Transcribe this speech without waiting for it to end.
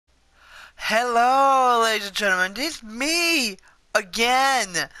Hello, ladies and gentlemen. It's me again.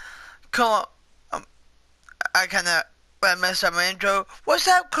 Come on, I kind of messed up my intro. What's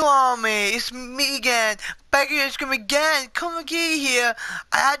up, Colombia? It's me again. Back here, it's gonna again. Come again here.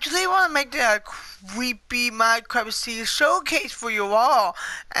 I actually want to make a creepy Minecraft series showcase for you all.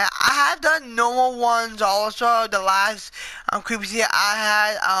 And I have done normal ones also. The last creepy series I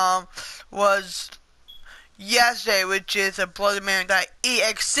had was yesterday, which is a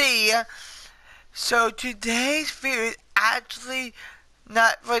bloodymare.exe. So today's video is actually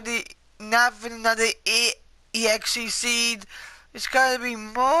not for another EXE seed. It's gonna be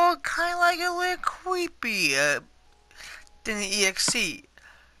more kind of like a little creepy than the EXE.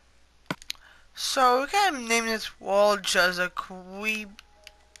 So we're gonna name this world just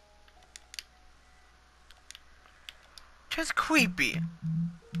creepy.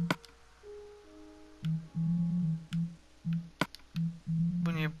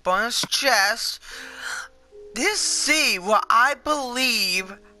 When you bonus chest, this seed, what I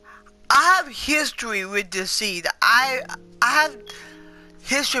believe, I have history with this seed. I have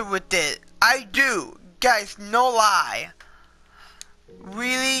history with it. I do. Guys, no lie.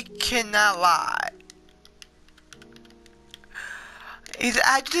 Really cannot lie. It's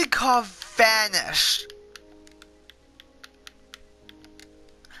actually called vanish.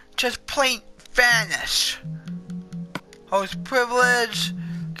 Just plain vanish. Host privilege.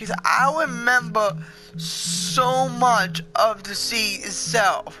 Because I remember so much of the seed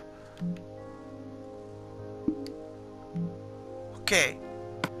itself. Okay,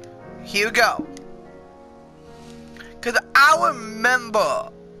 here we go. Cause I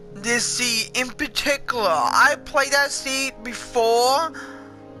remember this seed in particular. I played that seed before,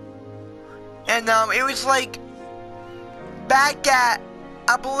 and it was like back at,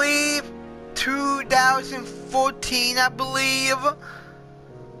 I believe, 2014. I believe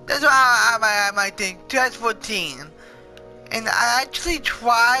that's what I might think. 2014, and I actually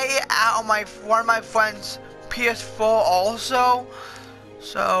tried it out on one of my friends' PS4 also.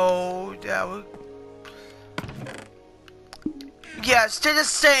 So yeah, still the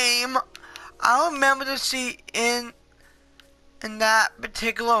same. I remember to see in that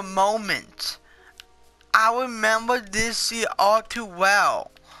particular moment. I remember this scene all too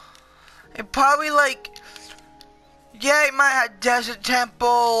well. It probably like, yeah, it might have desert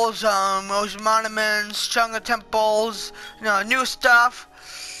temples, ocean monuments, jungle temples, new stuff,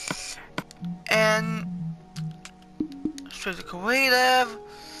 and straight creative.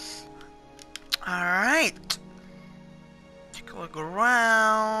 Alright. Take a look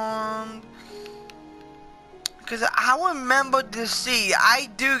around. Because I remember this seed. I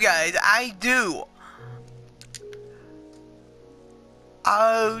do, guys. I do.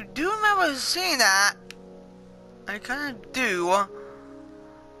 I do remember seeing that. I kind of do.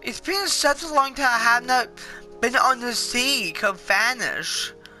 It's been such a long time I have not been on the sea called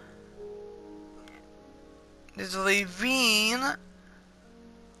Vanish. There's a ravine.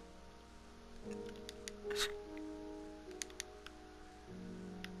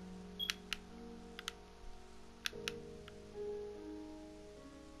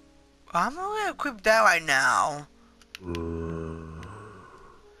 I'm gonna equip that right now.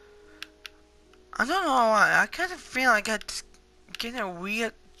 I don't know why. I kind of feel like I'm getting a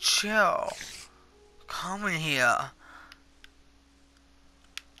weird chill coming here.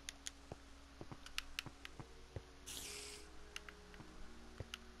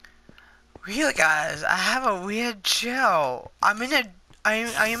 Really, guys, I have a weird chill. I'm in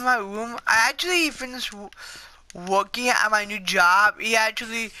my room. I actually finished working at my new job. It's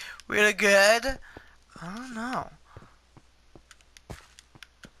actually really good. I don't know.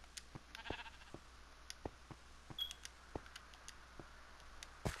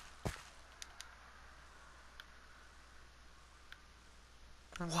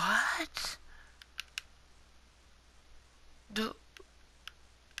 What?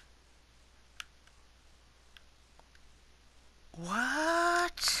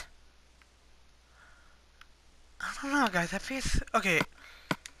 What? I don't know, guys. I feel okay.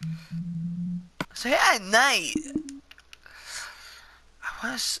 Say at night.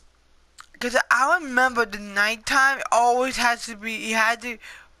 Cause I remember the nighttime always has to be. It had to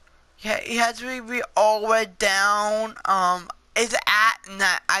be all the way down. It's at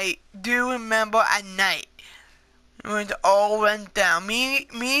night. I do remember at night when it all went down. Me,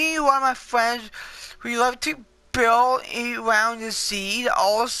 one of my friends, we love to build around the seed.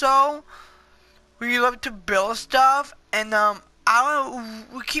 Also, we love to build stuff, and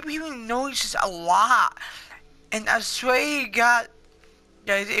we keep hearing noises a lot. And I swear to God,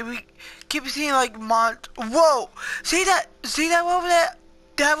 guys, we keep seeing like Whoa! See that over there?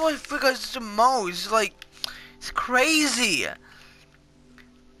 that one freaks us the most. Like, it's crazy.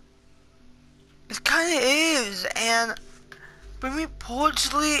 It kind of is, and for me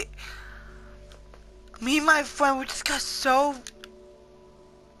personally, me and my friend, we just got so.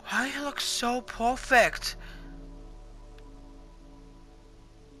 Why he looks so perfect?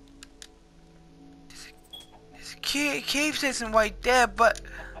 This cave station right there, but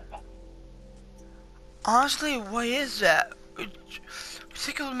honestly, what is that?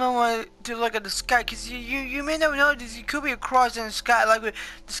 Take a moment to look at the sky, cause you may never know this. You could be across in the sky, like we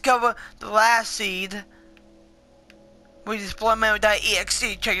discover the last seed. We just blow man with that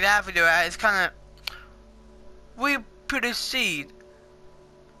EXE. Check it out video. It's kind of we pretty seed.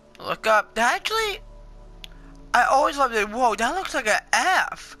 Look up. Actually, I always loved it. Whoa, that looks like an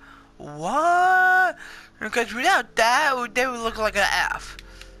F. What? Because without that, they would look like an F.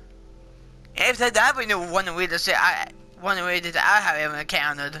 If that would be one way to say one way that I have ever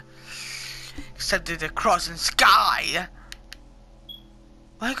encountered, except the crossing sky.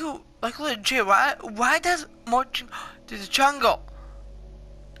 Like legit, why does more there's a jungle?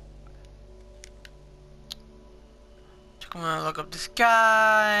 I'm gonna look up the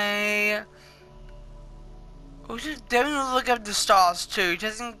sky. We should definitely look up the stars too,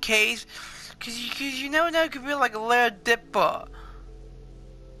 just in case, cause you never know, it could be like a little dipper.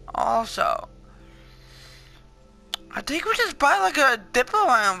 Also, I think we just bought like a dipper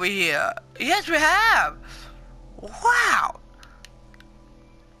line over here. Yes, we have. Wow.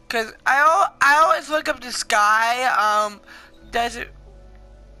 Cause I always look up the sky. Does it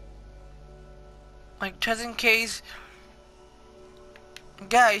like just in case,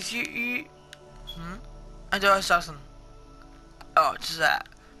 guys? I thought I saw something. Oh, it's that.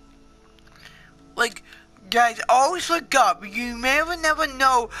 Like, guys, always look up. You never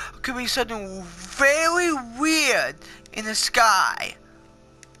know. It could be something very weird in the sky.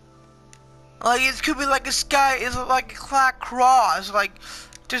 Like, it could be like a sky is like a cloud cross, like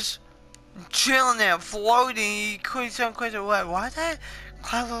just chilling there, floating. You could some crazy way. Why does that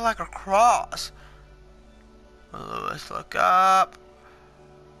cloud look like a cross? Well, let's look up.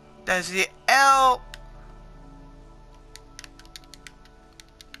 That's the L.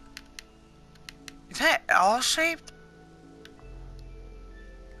 Is that L shaped?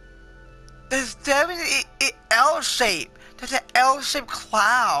 There's definitely an L shape. There's an L shaped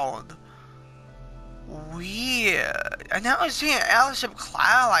cloud. Weird. I never seen an L shaped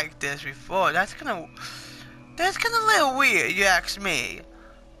cloud like this before. That's kind of a little weird, you ask me.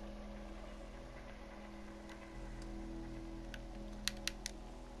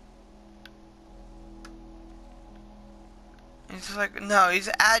 It's like, no, he's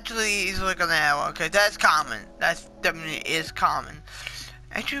like an arrow. Okay, that's common. That's definitely is common.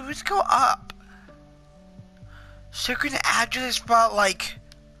 Actually, let's go up. So you can actually spot like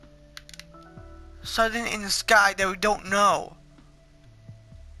something in the sky that we don't know.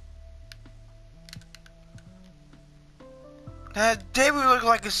 That day we look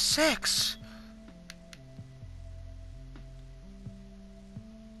like a 6.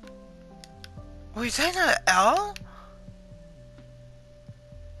 Wait, is that not an L?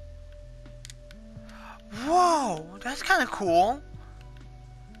 Whoa, that's kind of cool.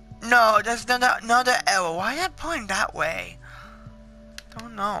 No, that's not another arrow. Why is that pointing that way?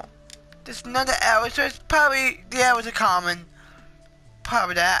 Don't know. There's another arrow, so it's probably the arrows are common.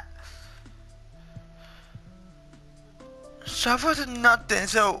 Probably that. So far to nothing.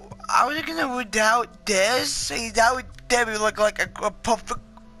 So I was gonna without this, that would definitely look like a perfect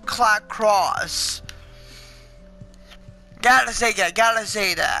cloud cross. Gotta say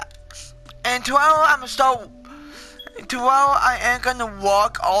that. And tomorrow I'm gonna start. Tomorrow I am gonna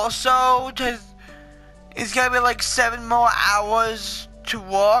walk also. It's gonna be like 7 more hours to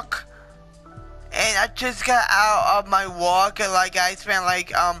walk. And I just got out of my walk and like I spent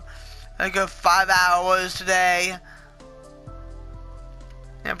like a 5 hours today.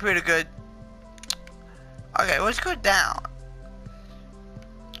 Yeah, pretty good. Okay, let's go down.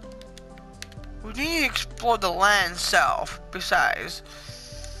 We need to explore the land itself, besides.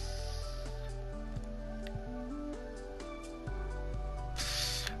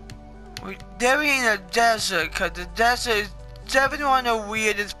 We're definitely in a desert, cause the desert is definitely one of the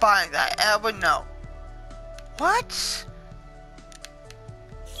weirdest finds I ever know. What?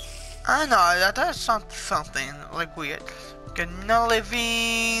 I don't know, that's something like weird. Gonna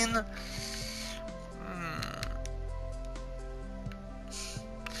living.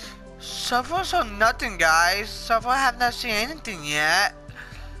 So far so nothing, guys. So far I have not seen anything yet.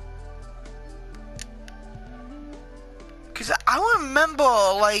 Cause I remember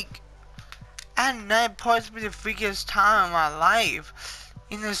like at night possibly the freakiest time of my life.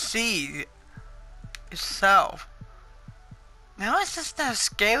 in the seed itself. Now it's just not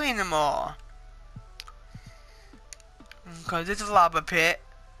scary anymore. Because it's a lava pit.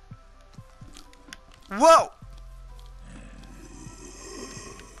 Whoa!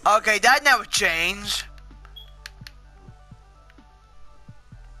 Okay, that never changed.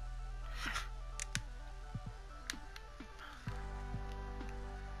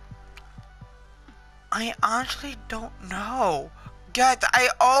 I honestly don't know. Guys, I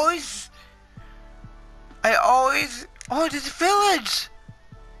always... Oh, this village!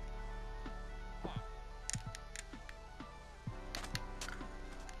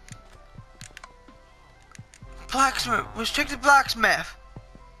 Blacksmith, restricted blacksmith.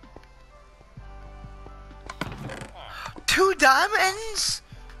 2 diamonds?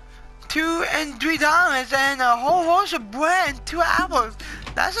 2 and 3 diamonds and a whole horse of bread and 2 apples.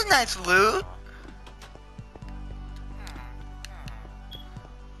 That's a nice loot.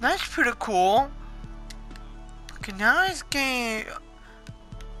 That's pretty cool. Okay, now it's getting...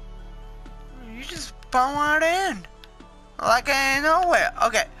 You just spawn right in. Like I ain't nowhere.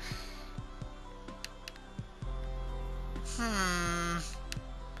 Okay.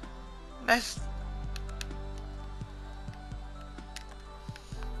 That's...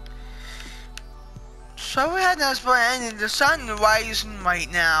 So we had to spawn in the sun rising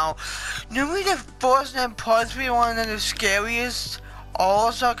right now. Normally the first and possibly one of the scariest.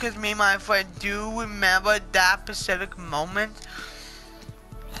 Also, because me and my friend do remember that specific moment.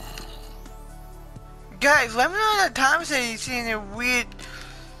 Guys, let me know the times that you've seen a weird...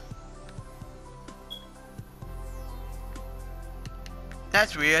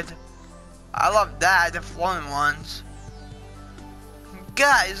 That's weird. I love that, the floating ones.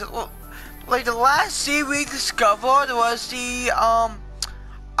 Guys, like the last sea we discovered was the,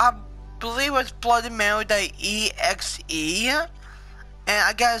 I believe it was Bloody Mary, the EXE. And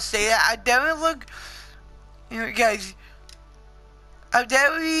I gotta say that I definitely look, you know, guys, I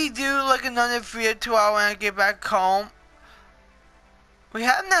definitely do look another video 2 hours when I get back home. We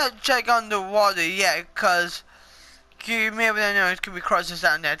haven't had to check on the water yet, cause you may never know it could be crosses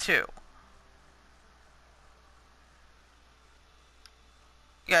down there too.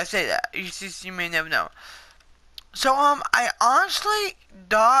 You gotta say that. You may never know. So I honestly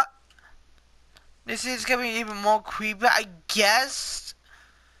thought this is gonna be even more creepy. I guess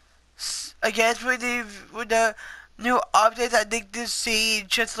with the new updates, I think this seed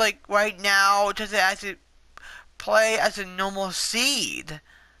just like right now, just as it play as a normal seed.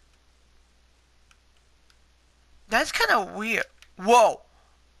 That's kind of weird. Whoa!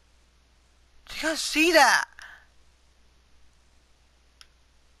 Did you guys see that?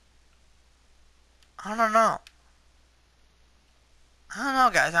 I don't know. I don't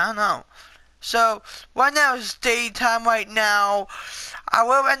know, guys. I don't know. So, right now is daytime right now. I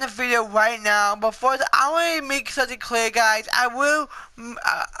will end the video right now. But first, I want to make something clear, guys. I will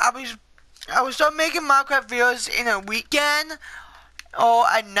start making Minecraft videos in a weekend or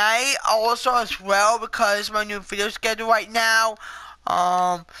at night also as well, because my new video schedule right now.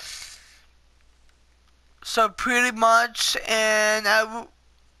 So pretty much, and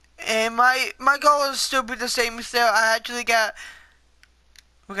my goal is still be the same. Still, I actually got.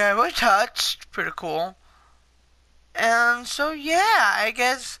 We got a touch, pretty cool. And so yeah, I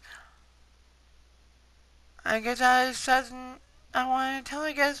guess I said I want to tell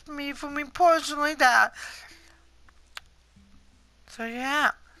you guys for me personally that. So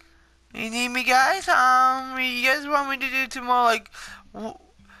yeah, you need me, guys. You guys want me to do two more like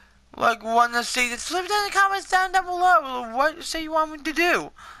want to see? Just leave it in the comments down below. What say you want me to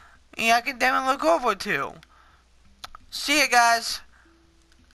do? And I can definitely look over to. See you guys.